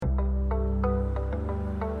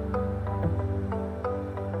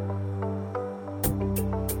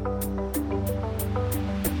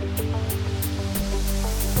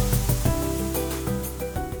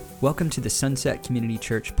Welcome to the Sunset Community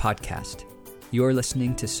Church podcast. You're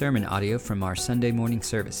listening to sermon audio from our Sunday morning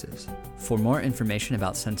services. For more information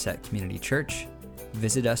about Sunset Community Church,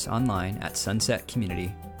 visit us online at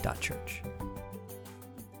sunsetcommunity.church.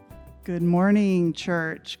 Good morning,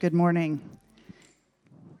 church. Good morning.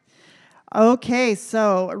 Okay,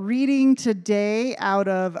 so reading today out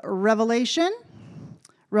of Revelation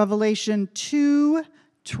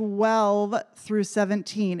 2:12 through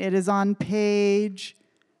 17. It is on page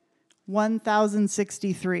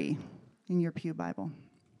 1063 in your pew Bible.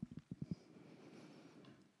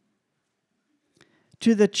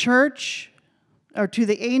 To the church, or to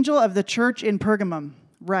the angel of the church in Pergamum,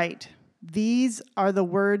 write, these are the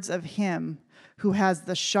words of him who has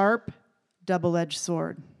the sharp, double-edged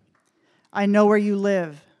sword. I know where you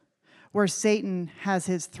live, where Satan has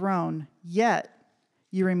his throne, yet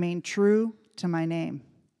you remain true to my name.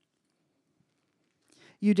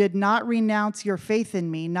 You did not renounce your faith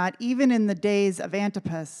in me, not even in the days of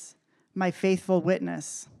Antipas, my faithful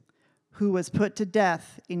witness, who was put to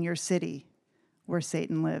death in your city where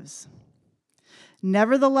Satan lives.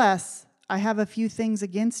 Nevertheless, I have a few things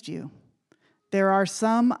against you. There are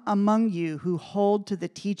some among you who hold to the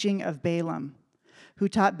teaching of Balaam, who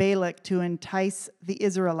taught Balak to entice the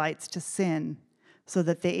Israelites to sin, so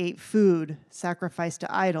that they ate food sacrificed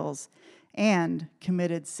to idols and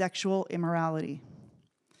committed sexual immorality.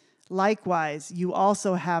 Likewise, you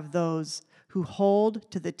also have those who hold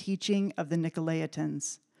to the teaching of the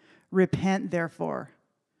Nicolaitans. Repent, therefore.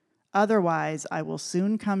 Otherwise, I will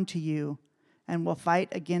soon come to you and will fight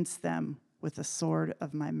against them with the sword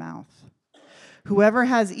of my mouth. Whoever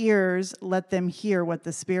has ears, let them hear what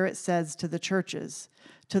the Spirit says to the churches.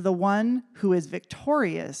 To the one who is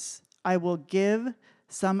victorious, I will give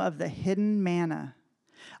some of the hidden manna.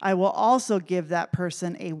 I will also give that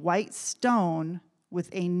person a white stone with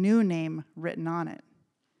a new name written on it,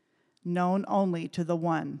 known only to the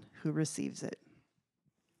one who receives it.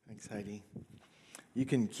 Thanks, Heidi. You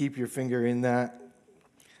can keep your finger in that,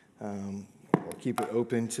 or keep it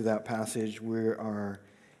open to that passage. We are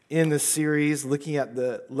in the series looking at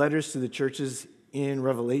the letters to the churches in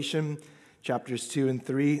Revelation, chapters 2 and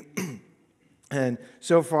 3. And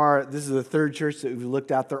so far, this is the third church that we've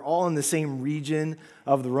looked at. They're all in the same region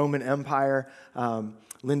of the Roman Empire.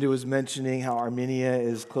 Linda was mentioning how Armenia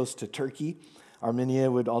is close to Turkey.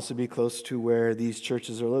 Armenia would also be close to where these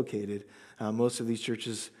churches are located. Most of these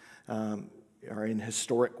churches are in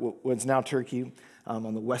historic, what's now Turkey,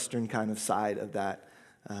 on the western kind of side of that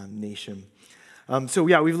nation.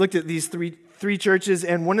 We've looked at these three churches,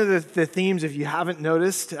 and one of the themes, if you haven't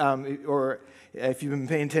noticed, or if you've been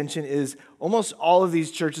paying attention, is almost all of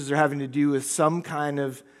these churches are having to do with some kind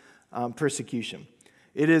of persecution.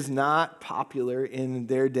 It is not popular in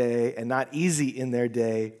their day and not easy in their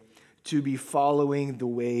day to be following the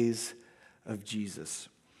ways of Jesus.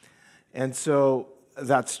 And so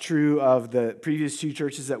that's true of the previous two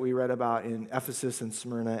churches that we read about in Ephesus and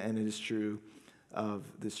Smyrna, and it is true of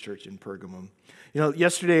this church in Pergamum. You know,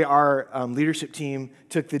 yesterday our leadership team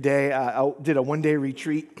took the day, did a one-day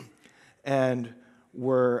retreat, and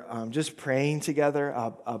we're just praying together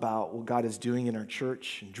about what God is doing in our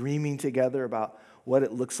church, and dreaming together about what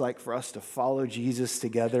it looks like for us to follow Jesus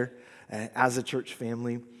together as a church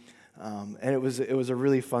family. And it was a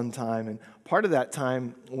really fun time. And part of that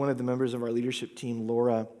time, one of the members of our leadership team,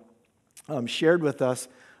 Laura, shared with us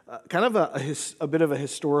kind of a bit of a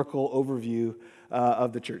historical overview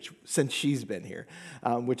of the church since she's been here,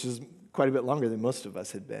 which is quite a bit longer than most of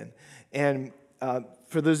us had been. And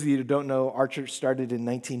for those of you who don't know, our church started in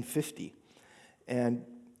 1950. And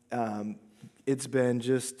it's been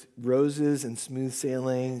just roses and smooth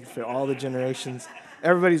sailing for all the generations.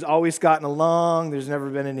 Everybody's always gotten along. There's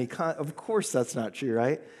never been any... Of course that's not true,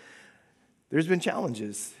 right? There's been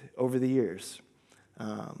challenges over the years.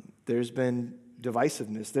 There's been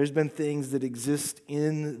divisiveness. There's been things that exist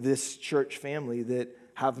in this church family that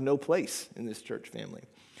have no place in this church family,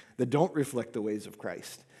 that don't reflect the ways of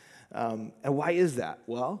Christ. And why is that?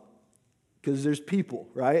 Well, because there's people,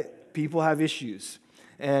 right? People have issues.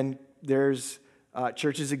 And there's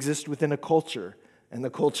churches exist within a culture, and the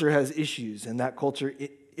culture has issues, and that culture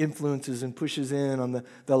influences and pushes in on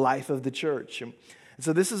the life of the church. And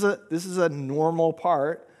so this is a normal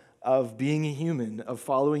part of being a human, of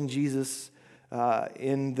following Jesus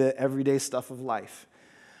in the everyday stuff of life.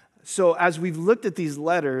 So as we've looked at these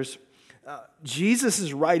letters, Jesus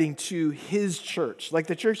is writing to his church. Like,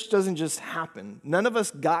 the church doesn't just happen. None of us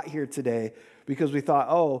got here today because we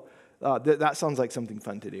thought, that sounds like something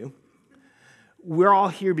fun to do. We're all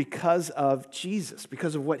here because of Jesus,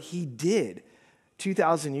 because of what he did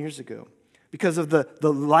 2,000 years ago. because of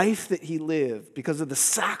the life that he lived, because of the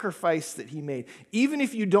sacrifice that he made. Even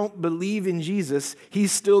if you don't believe in Jesus,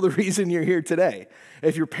 he's still the reason you're here today.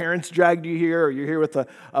 If your parents dragged you here, or you're here with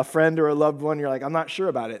a friend or a loved one, you're like, I'm not sure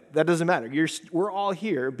about it. That doesn't matter. We're all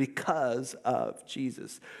here because of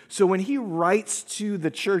Jesus. So when he writes to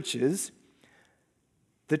the churches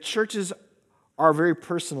are very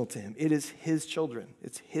personal to him. It is his children.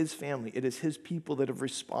 It's his family. It is his people that have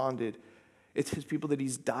responded. It's his people that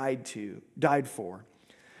he's died for.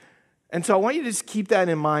 And so I want you to just keep that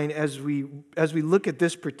in mind as we look at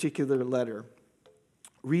this particular letter.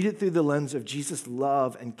 Read it through the lens of Jesus'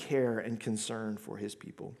 love and care and concern for his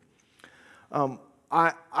people.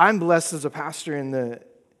 I'm blessed as a pastor in the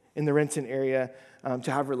Renton area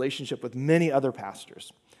to have a relationship with many other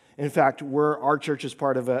pastors. In fact, our church is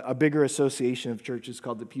part of a bigger association of churches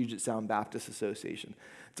called the Puget Sound Baptist Association.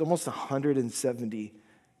 It's almost 170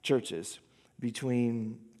 churches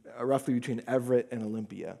roughly between Everett and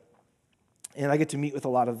Olympia. And I get to meet with a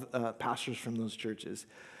lot of pastors from those churches.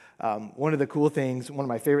 One of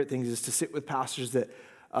my favorite things is to sit with pastors that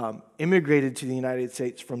immigrated to the United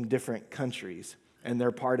States from different countries, and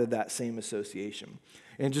they're part of that same association.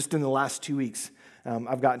 And just in the last 2 weeks,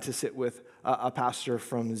 I've gotten to sit with a pastor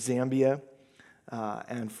from Zambia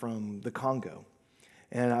and from the Congo.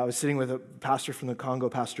 And I was sitting with a pastor from the Congo,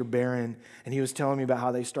 Pastor Barron, and he was telling me about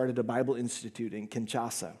how they started a Bible Institute in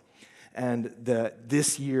Kinshasa. And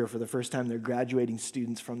this year, for the first time, they're graduating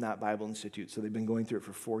students from that Bible Institute. So they've been going through it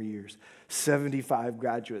for 4 years. 75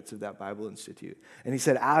 graduates of that Bible Institute. And he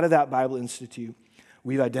said, out of that Bible Institute,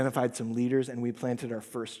 we've identified some leaders, and we planted our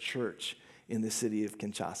first church in the city of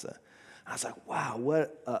Kinshasa. I was like, wow,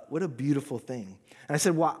 what a beautiful thing. And I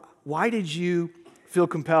said, why did you feel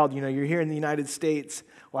compelled? You're here in the United States.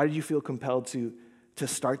 Why did you feel compelled to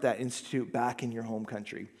start that institute back in your home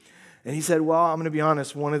country? And he said, well, I'm going to be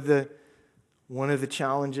honest, one of the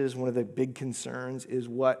challenges, one of the big concerns is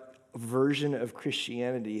what version of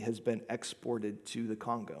Christianity has been exported to the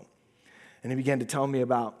Congo. And he began to tell me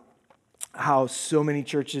about how so many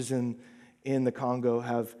churches in the Congo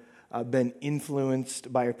have been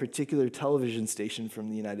influenced by a particular television station from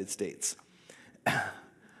the United States.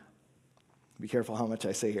 Be careful how much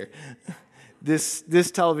I say here.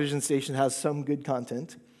 This television station has some good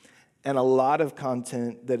content and a lot of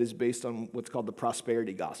content that is based on what's called the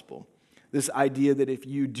prosperity gospel. This idea that if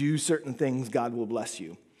you do certain things, God will bless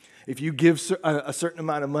you. If you give a certain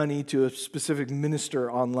amount of money to a specific minister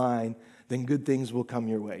online, then good things will come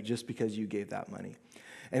your way just because you gave that money.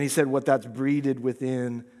 And he said what that's breeded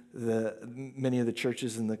within many of the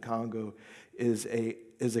churches in the Congo is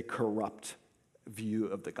a corrupt view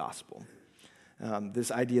of the gospel.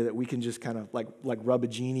 This idea that we can just kind of like rub a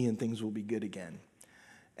genie and things will be good again.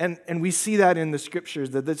 And we see that in the scriptures,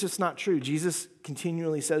 that's just not true. Jesus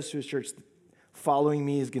continually says to his church, following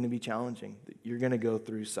me is going to be challenging. You're going to go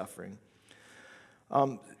through suffering.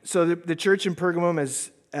 So the church in Pergamum,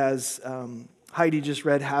 as Heidi just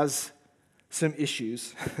read, has some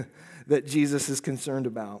issues that Jesus is concerned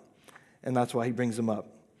about, and that's why he brings them up.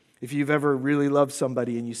 If you've ever really loved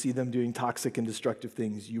somebody and you see them doing toxic and destructive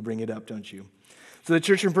things, you bring it up, don't you? So the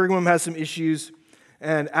church in Pergamum has some issues,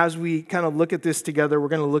 and as we kind of look at this together, we're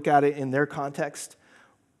going to look at it in their context.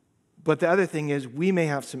 But the other thing is, we may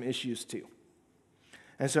have some issues too.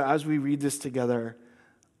 And so as we read this together,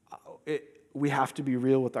 we have to be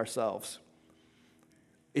real with ourselves.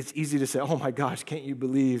 It's easy to say, oh my gosh, can't you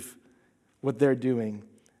believe what they're doing,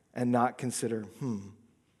 and not consider,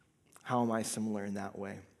 how am I similar in that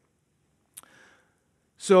way?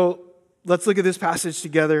 So let's look at this passage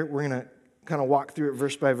together. We're going to kind of walk through it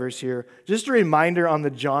verse by verse here. Just a reminder on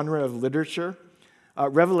the genre of literature.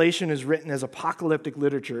 Revelation is written as apocalyptic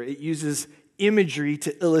literature. It uses imagery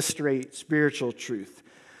to illustrate spiritual truth.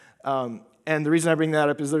 And the reason I bring that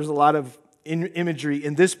up is there's a lot of imagery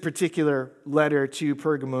in this particular letter to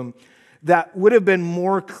Pergamum that would have been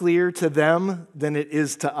more clear to them than it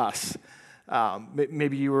is to us.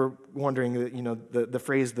 Maybe you were wondering that, the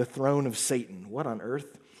phrase, the throne of Satan. What on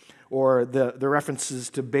earth? Or the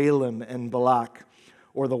references to Balaam and Balak,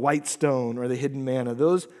 or the white stone, or the hidden manna.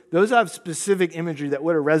 Those have specific imagery that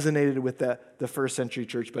would have resonated with the first century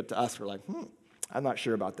church, but to us, we're like, I'm not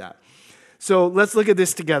sure about that. So let's look at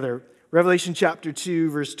this together. Revelation chapter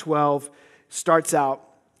 2, verse 12 starts out,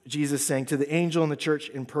 Jesus saying, to the angel in the church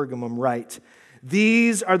in Pergamum, write,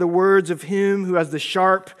 these are the words of him who has the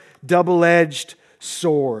sharp, double-edged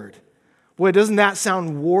sword. Boy, doesn't that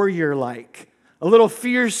sound warrior-like? A little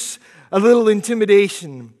fierce, a little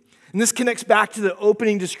intimidation. And this connects back to the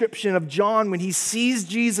opening description of John when he sees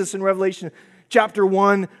Jesus in Revelation chapter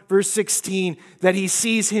 1, verse 16, that he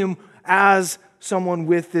sees him as someone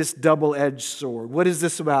with this double-edged sword. What is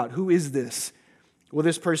this about? Who is this? Well,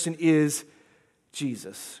 this person is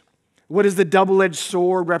Jesus. What does the double-edged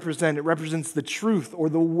sword represent? It represents the truth or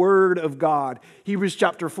the word of God. Hebrews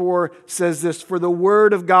chapter 4 says this, "For the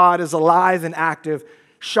word of God is alive and active,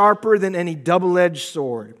 sharper than any double-edged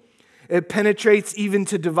sword. It penetrates even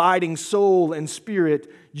to dividing soul and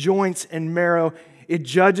spirit, joints and marrow. It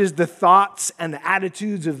judges the thoughts and the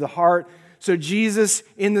attitudes of the heart." So Jesus,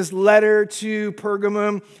 in this letter to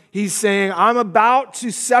Pergamum, he's saying, I'm about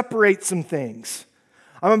to separate some things.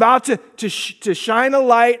 I'm about to shine a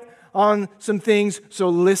light on some things, so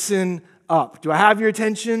listen up. Do I have your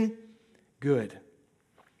attention? Good.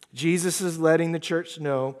 Jesus is letting the church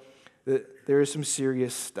know that there is some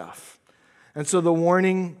serious stuff. And so the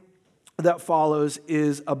warning that follows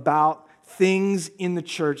is about things in the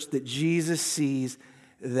church that Jesus sees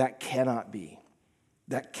that cannot be,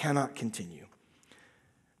 that cannot continue.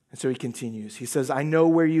 And so he continues. He says, "I know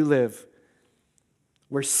where you live,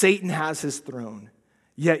 where Satan has his throne,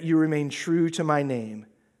 yet you remain true to my name.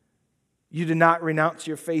 You did not renounce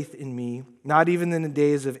your faith in me, not even in the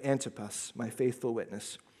days of Antipas, my faithful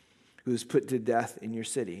witness, who was put to death in your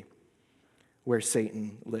city, where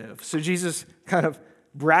Satan lives." So Jesus kind of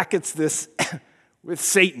brackets this with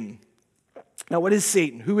Satan. Now, what is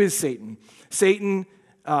Satan? Who is Satan? Satan,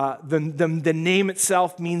 the name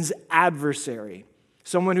itself means adversary,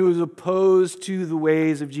 someone who is opposed to the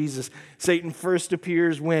ways of Jesus. Satan first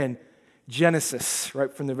appears when? Genesis,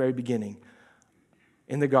 right from the very beginning,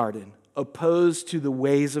 in the garden, opposed to the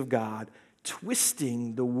ways of God,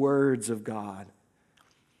 twisting the words of God.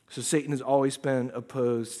 So Satan has always been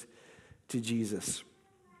opposed to Jesus.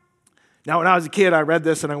 Now, when I was a kid, I read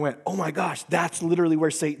this and I went, oh my gosh, that's literally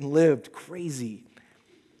where Satan lived. Crazy.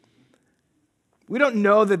 We don't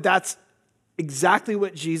know that that's exactly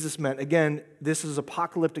what Jesus meant. Again, this is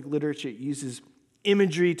apocalyptic literature. It uses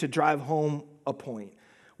imagery to drive home a point.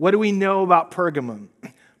 What do we know about Pergamum?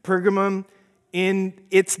 Pergamum, in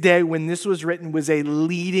its day when this was written, was a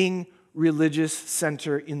leading religious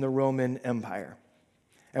center in the Roman Empire.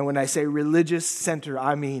 And when I say religious center,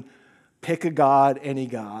 I mean pick a god, any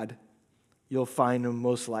god. You'll find them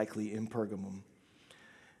most likely in Pergamum.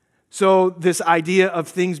 So this idea of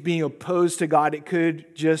things being opposed to God, it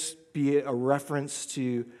could just be a reference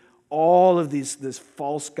to all of these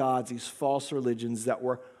false gods, these false religions that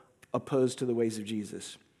were opposed to the ways of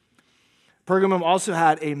Jesus. Pergamum also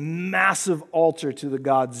had a massive altar to the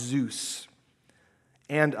god Zeus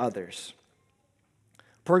and others.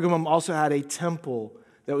 Pergamum also had a temple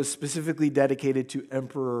that was specifically dedicated to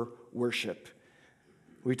emperor worship.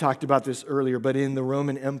 We talked about this earlier, but in the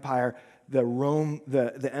Roman Empire, the Roman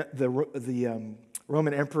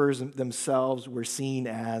emperors themselves were seen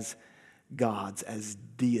as gods, as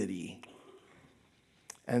deity.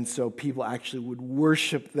 And so people actually would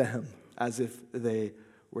worship them as if they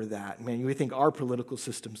were that. Man, we think our political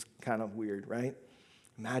system's kind of weird, right?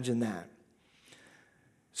 Imagine that.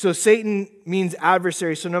 So Satan means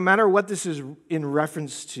adversary. So no matter what this is in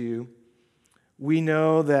reference to, we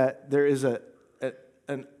know that there is an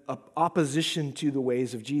opposition to the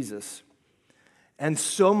ways of Jesus. And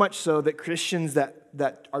so much so that Christians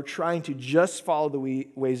that are trying to just follow the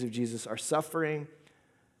ways of Jesus are suffering,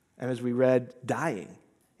 and as we read, dying.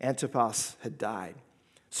 Antipas had died.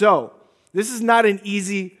 So, this is not an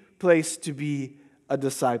easy place to be a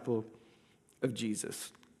disciple of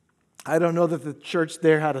Jesus. I don't know that the church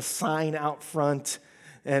there had a sign out front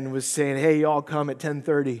and was saying, hey, y'all come at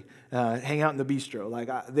 10:30, hang out in the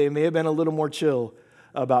bistro. They may have been a little more chill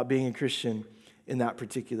about being a Christian in that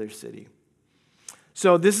particular city.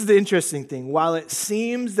 So this is the interesting thing. While it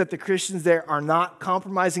seems that the Christians there are not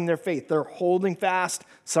compromising their faith, they're holding fast,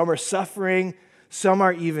 some are suffering, some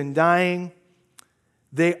are even dying,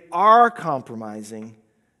 they are compromising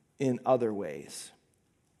in other ways.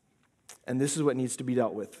 And this is what needs to be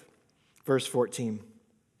dealt with. Verse 14.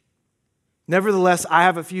 "Nevertheless, I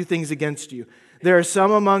have a few things against you. There are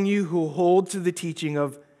some among you who hold to the teaching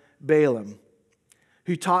of Balaam,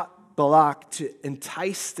 who taught Balak to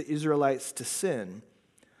entice the Israelites to sin,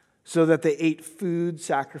 so that they ate food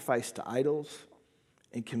sacrificed to idols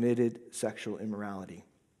and committed sexual immorality.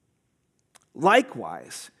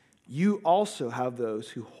 Likewise, you also have those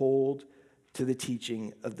who hold to the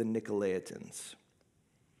teaching of the Nicolaitans."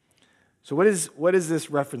 So what is this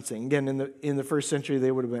referencing? Again, in the first century,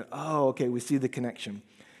 they would have been, oh, okay, we see the connection.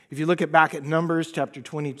 If you look back at Numbers chapter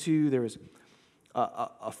 22, there was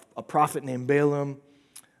a prophet named Balaam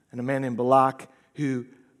and a man named Balak who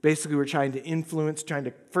basically were trying to influence, trying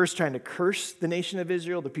to curse the nation of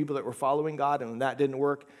Israel, the people that were following God, and when that didn't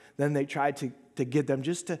work, then they tried to get them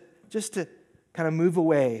just to kind of move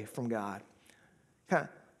away from God.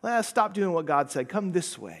 Stop doing what God said. Come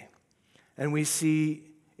this way. And we see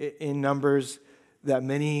in Numbers that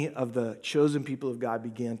many of the chosen people of God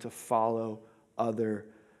began to follow other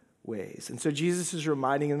ways. And so Jesus is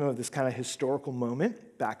reminding them of this kind of historical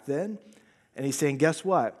moment back then. And he's saying, guess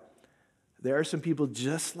what? There are some people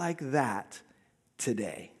just like that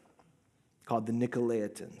today, called the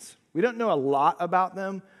Nicolaitans. We don't know a lot about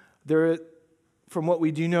them. From what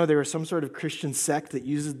we do know, they were some sort of Christian sect that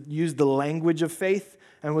used the language of faith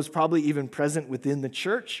and was probably even present within the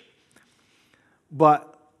church, but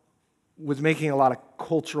was making a lot of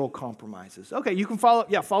cultural compromises. Okay, you can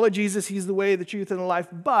follow Jesus. He's the way, the truth, and the life.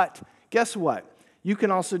 But guess what? You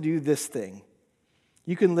can also do this thing.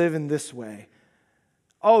 You can live in this way.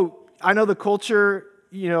 Oh, I know the culture,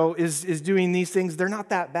 is doing these things. They're not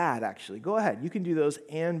that bad, actually. Go ahead. You can do those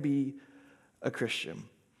and be a Christian.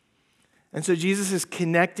 And so Jesus is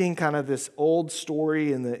connecting kind of this old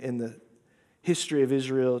story in the history of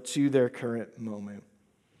Israel to their current moment.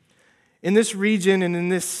 In this region and in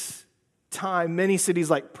this time, many cities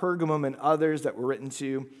like Pergamum and others that were written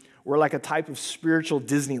to were like a type of spiritual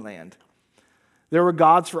Disneyland. There were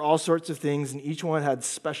gods for all sorts of things, and each one had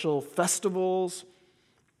special festivals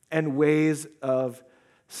and ways of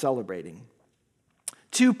celebrating.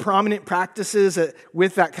 Two prominent practices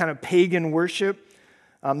with that kind of pagan worship,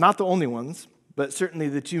 not the only ones, but certainly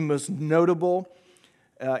the two most notable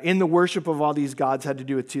in the worship of all these gods had to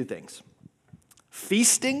do with two things: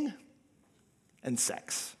 feasting and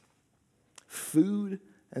sex. Food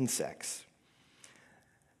and sex.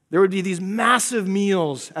 There would be these massive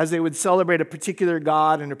meals as they would celebrate a particular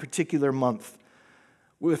god in a particular month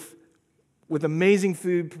with amazing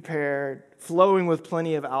food prepared, flowing with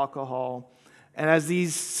plenty of alcohol. And as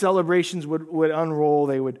these celebrations would unroll,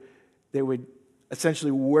 they would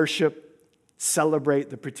essentially worship, celebrate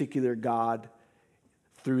the particular god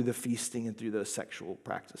through the feasting and through those sexual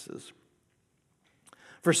practices.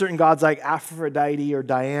 For certain gods like Aphrodite or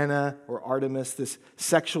Diana or Artemis, this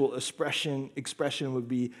sexual expression would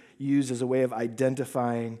be used as a way of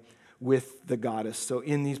identifying with the goddess. So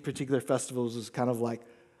in these particular festivals, it's kind of like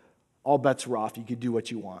all bets are off. You could do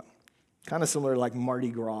what you want. Kind of similar to like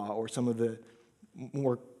Mardi Gras or some of the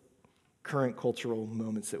more current cultural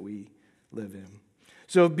moments that we live in.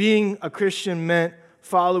 So being a Christian meant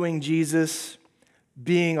following Jesus.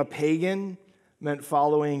 Being a pagan meant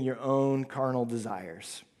following your own carnal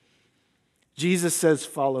desires. Jesus says,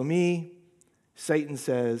 follow me. Satan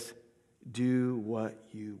says, do what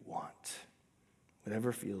you want.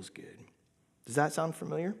 Whatever feels good. Does that sound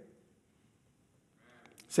familiar?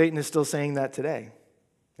 Satan is still saying that today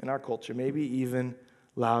in our culture, maybe even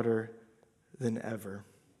louder than ever.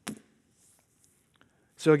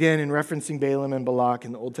 So again, in referencing Balaam and Balak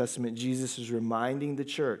in the Old Testament, Jesus is reminding the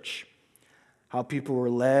church how people were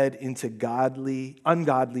led into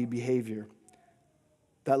ungodly behavior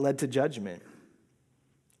that led to judgment.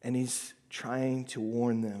 And he's trying to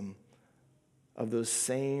warn them of those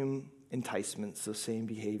same enticements, those same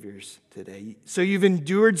behaviors today. So you've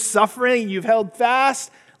endured suffering, you've held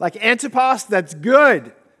fast, like Antipas, that's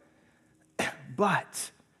good.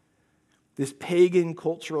 But this pagan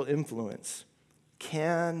cultural influence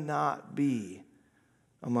cannot be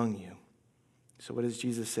among you. So what does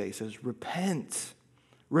Jesus say? He says, repent,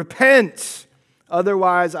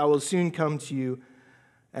 otherwise I will soon come to you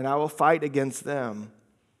and I will fight against them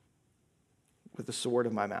with the sword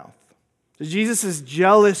of my mouth. So Jesus is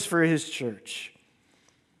jealous for his church.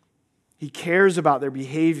 He cares about their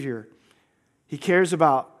behavior. He cares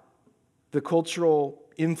about the cultural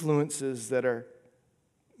influences that are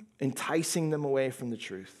enticing them away from the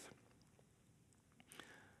truth.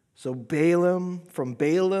 So from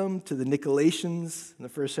Balaam to the Nicolaitans in the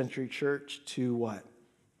first century church to what?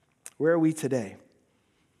 Where are we today?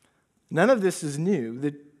 None of this is new.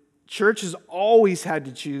 The church has always had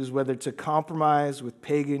to choose whether to compromise with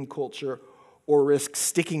pagan culture or risk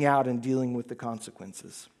sticking out and dealing with the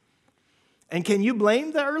consequences. And can you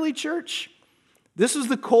blame the early church? This is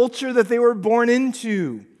the culture that they were born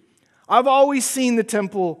into. I've always seen the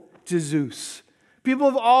temple to Zeus. People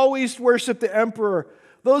have always worshiped the emperor.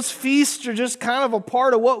 Those feasts are just kind of a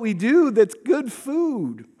part of what we do that's good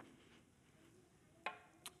food.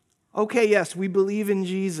 Okay, yes, we believe in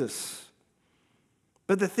Jesus.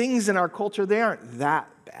 But the things in our culture, they aren't that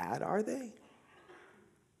bad, are they?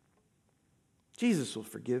 Jesus will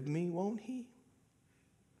forgive me, won't he?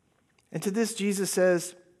 And to this, Jesus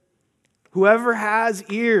says, whoever has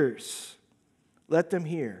ears, let them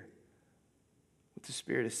hear what the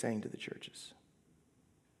Spirit is saying to the churches.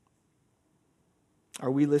 Are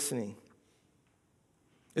we listening?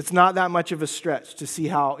 It's not that much of a stretch to see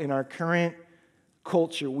how in our current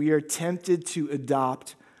culture, we are tempted to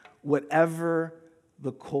adopt whatever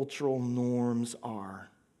the cultural norms are,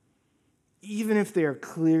 even if they are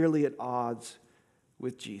clearly at odds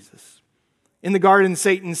with Jesus. In the garden,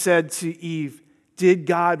 Satan said to Eve, "Did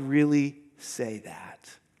God really say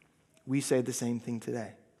that?" We say the same thing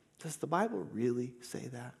today. Does the Bible really say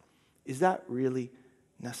that? Is that really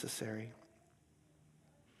necessary?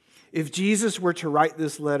 If Jesus were to write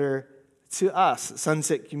this letter to us,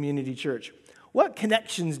 Sunset Community Church, what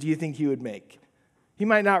connections do you think he would make? He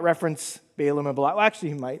might not reference Balaam and Balak. Well, actually,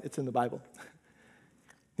 he might. It's in the Bible.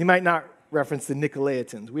 He might not reference the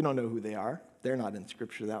Nicolaitans. We don't know who they are. They're not in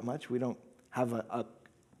Scripture that much. We don't have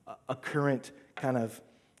a current kind of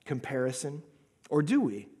comparison. Or do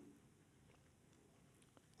we?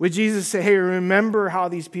 Would Jesus say, hey, remember how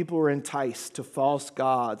these people were enticed to false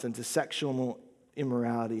gods and to sexual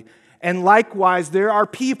immorality? And likewise, there are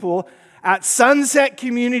people at Sunset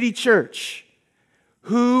Community Church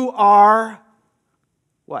who are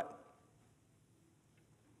what?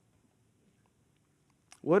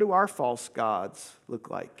 What do our false gods look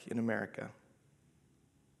like in America?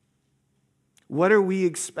 What are we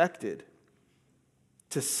expected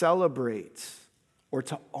to celebrate or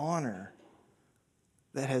to honor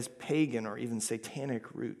that has pagan or even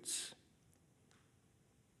satanic roots?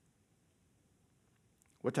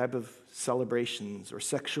 What type of celebrations or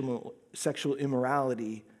sexual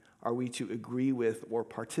immorality are we to agree with or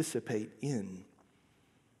participate in?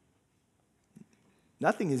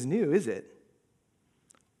 Nothing is new, is it?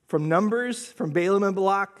 From Numbers, from Balaam and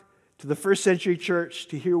Balak, to the first century church,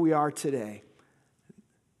 to here we are today.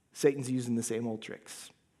 Satan's using the same old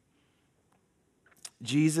tricks.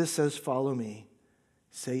 Jesus says, follow me.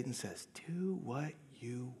 Satan says, do what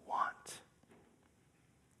you want.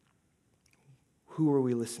 Who are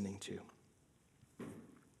we listening to? I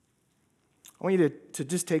want you to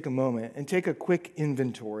just take a moment and take a quick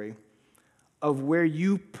inventory of where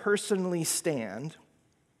you personally stand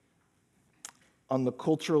on the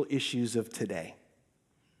cultural issues of today.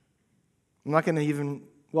 I'm not going to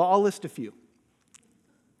I'll list a few.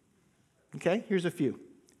 Okay, here's a few.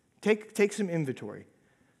 Take some inventory.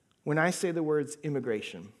 When I say the words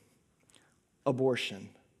immigration, abortion,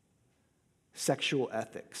 sexual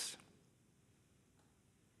ethics,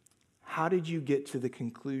 how did you get to the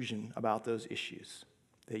conclusion about those issues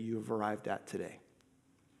that you have arrived at today?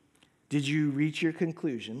 Did you reach your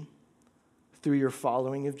conclusion through your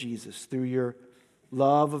following of Jesus, through your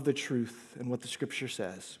love of the truth and what the Scripture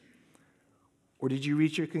says? Or did you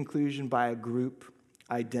reach your conclusion by a group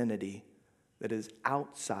identity that is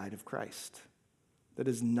outside of Christ, that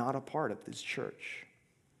is not a part of this church?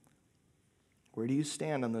 Where do you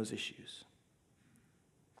stand on those issues?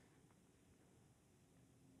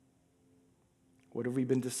 What have we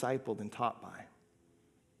been discipled and taught by?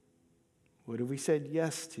 What have we said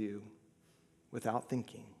yes to without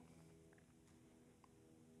thinking?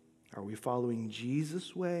 Are we following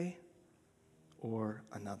Jesus' way or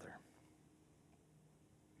another?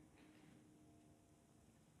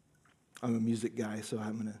 I'm a music guy, so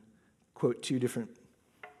I'm going to quote two different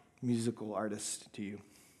musical artists to you,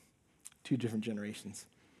 two different generations.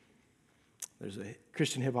 There's a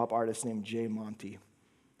Christian hip-hop artist named Jay Monty,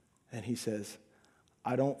 and he says,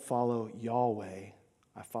 I don't follow Yahweh,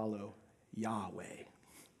 I follow Yahweh.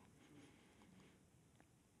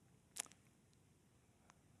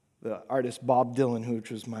 The artist Bob Dylan,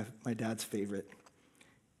 which was my dad's favorite,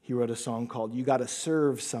 he wrote a song called You Gotta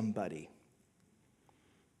Serve Somebody.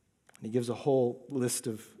 And he gives a whole list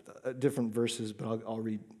of different verses, but I'll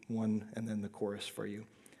read one and then the chorus for you.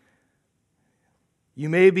 You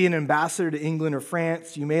may be an ambassador to England or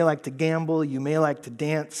France. You may like to gamble. You may like to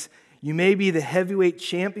dance. You may be the heavyweight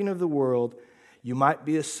champion of the world. You might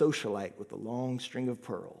be a socialite with a long string of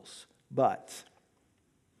pearls. But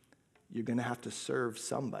you're going to have to serve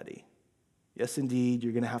somebody. Yes, indeed,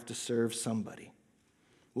 you're going to have to serve somebody.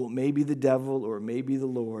 Well, it may be the devil or it may be the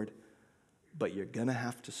Lord, but you're going to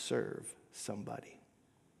have to serve somebody.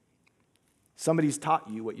 Somebody's taught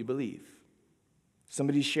you what you believe.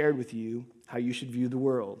 Somebody's shared with you how you should view the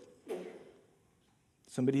world.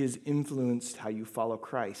 Somebody has influenced how you follow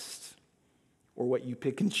Christ or what you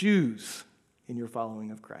pick and choose in your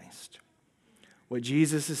following of Christ. What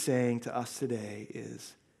Jesus is saying to us today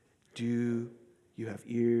is, do you have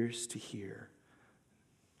ears to hear?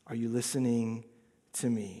 Are you listening to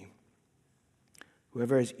me?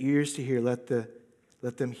 Whoever has ears to hear, let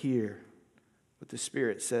them hear what the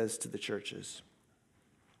Spirit says to the churches.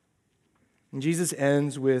 And Jesus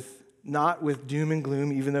ends not with doom and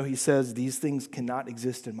gloom, even though he says these things cannot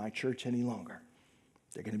exist in my church any longer.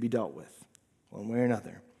 They're going to be dealt with one way or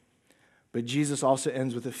another. But Jesus also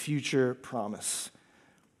ends with a future promise.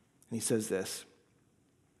 And he says this,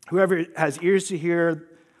 whoever has ears to hear,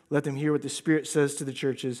 let them hear what the Spirit says to the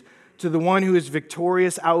churches. To the one who is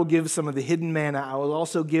victorious, I will give some of the hidden manna. I will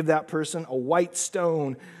also give that person a white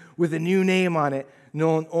stone with a new name on it,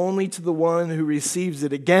 known only to the one who receives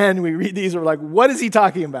it. Again, we read these, we're like, what is he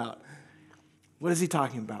talking about? What is he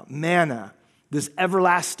talking about? Manna, this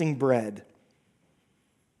everlasting bread,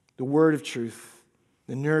 the word of truth,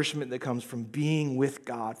 the nourishment that comes from being with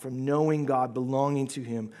God, from knowing God, belonging to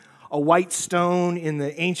him. A white stone in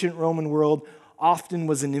the ancient Roman world often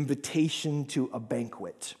was an invitation to a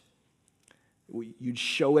banquet. You'd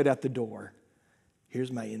show it at the door.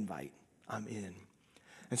 Here's my invite. I'm in.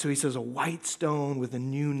 And so he says a white stone with a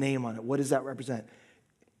new name on it. What does that represent?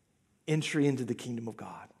 Entry into the kingdom of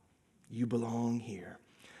God. You belong here.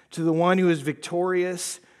 To the one who is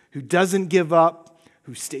victorious, who doesn't give up,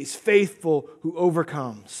 who stays faithful, who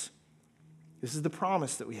overcomes. This is the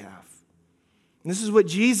promise that we have. And this is what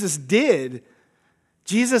Jesus did.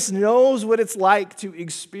 Jesus knows what it's like to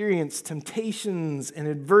experience temptations and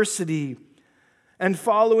adversity. And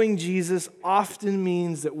following Jesus often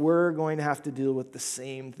means that we're going to have to deal with the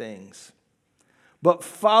same things. But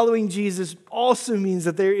following Jesus also means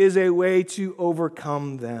that there is a way to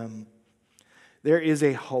overcome them. There is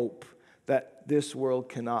a hope that this world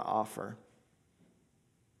cannot offer.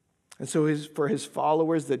 And so for his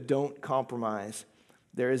followers that don't compromise,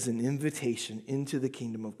 there is an invitation into the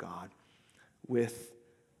kingdom of God with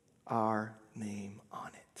our name on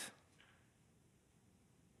it.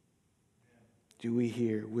 Do we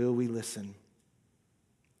hear? Will we listen?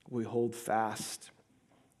 Will we hold fast?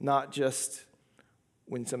 Not just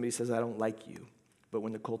when somebody says, I don't like you, but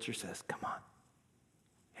when the culture says, come on.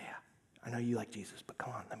 Yeah, I know you like Jesus, but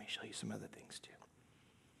come on, let me show you some other things too.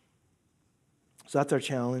 So that's our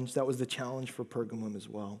challenge. That was the challenge for Pergamum as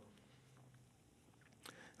well.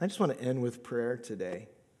 I just want to end with prayer today.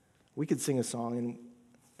 We could sing a song, and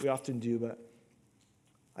we often do, but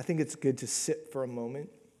I think it's good to sit for a moment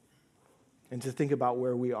and to think about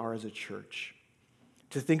where we are as a church,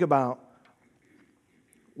 to think about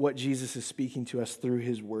what Jesus is speaking to us through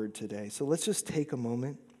his word today. So let's just take a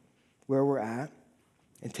moment where we're at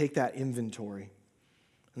and take that inventory,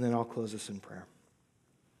 and then I'll close us in prayer.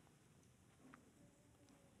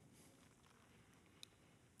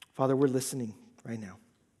 Father, we're listening right now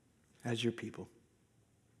as your people.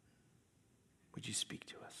 Would you speak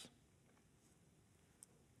to us?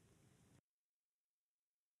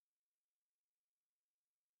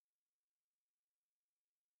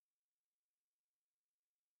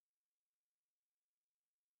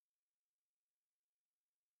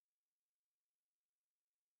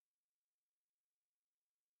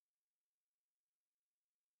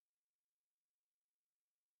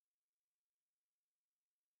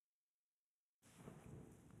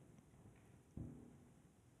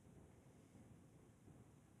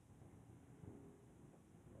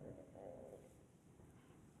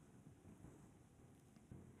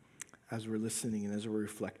 As we're listening and as we're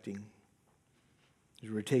reflecting, as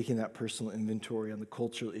we're taking that personal inventory on the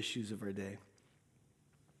cultural issues of our day,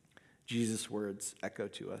 Jesus' words echo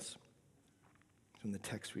to us from the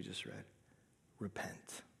text we just read.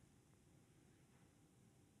 Repent.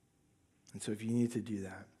 And so if you need to do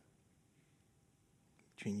that,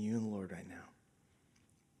 between you and the Lord right now,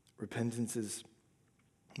 repentance is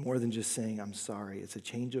more than just saying, I'm sorry. It's a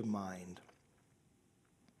change of mind.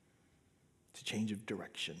 It's a change of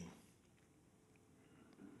direction.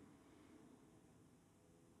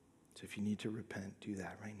 So if you need to repent, do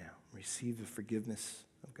that right now. Receive the forgiveness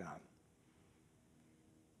of God.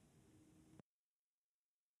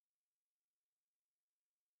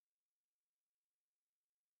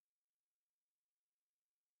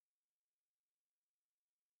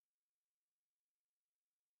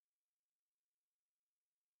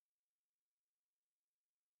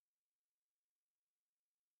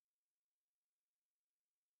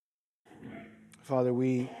 Father,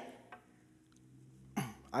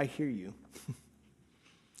 I hear you.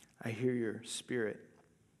 I hear your spirit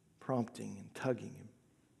prompting and tugging and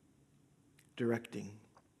directing,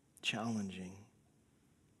 challenging.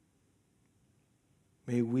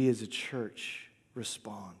 May we as a church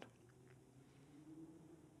respond.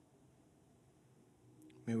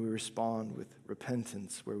 May we respond with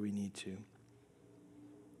repentance where we need to.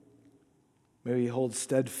 May we hold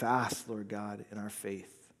steadfast, Lord God, in our faith.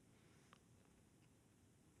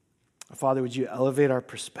 Father, would you elevate our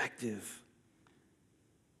perspective,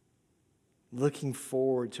 looking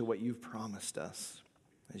forward to what you've promised us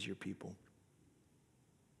as your people.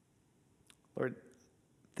 Lord,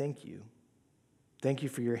 thank you. Thank you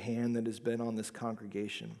for your hand that has been on this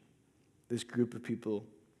congregation. this group of people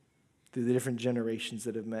through the different generations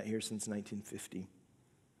that have met here since 1950,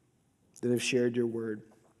 that have shared your word,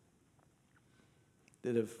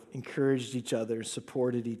 that have encouraged each other,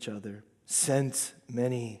 supported each other, sent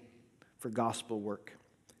many for gospel work.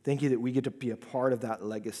 Thank you that we get to be a part of that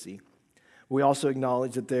legacy. We also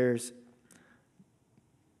acknowledge that there's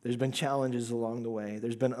been challenges along the way.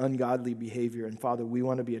 There's been ungodly behavior. And Father, we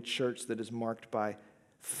want to be a church that is marked by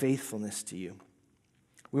faithfulness to you.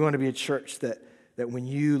 We want to be a church that when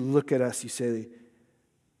you look at us, you say,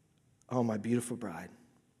 oh, my beautiful bride,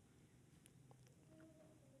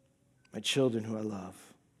 my children who I love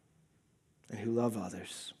and who love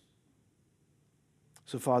others.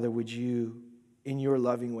 So, Father, would you, in your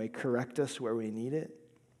loving way, correct us where we need it?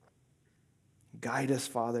 Guide us,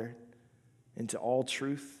 Father, into all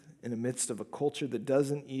truth in the midst of a culture that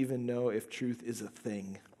doesn't even know if truth is a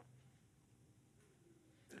thing.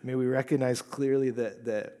 May we recognize clearly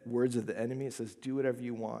the words of the enemy. It says, do whatever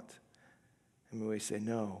you want. And may we say,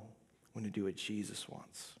 no, I want to do what Jesus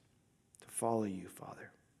wants, to follow you, Father.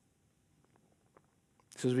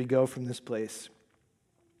 So as we go from this place,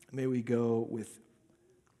 may we go with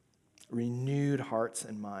renewed hearts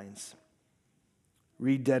and minds,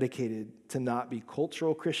 rededicated to not be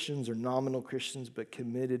cultural Christians or nominal Christians, but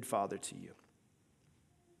committed, Father, to you.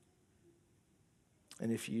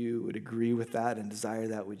 And if you would agree with that and desire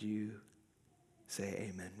that, would you say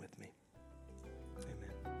amen with me?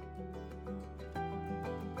 Amen.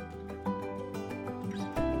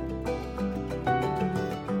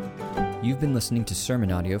 You've been listening to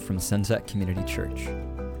sermon audio from Sunset Community Church.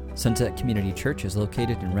 Sunset Community Church is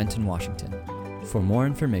located in Renton, Washington. For more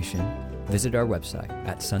information, visit our website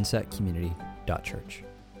at sunsetcommunity.church.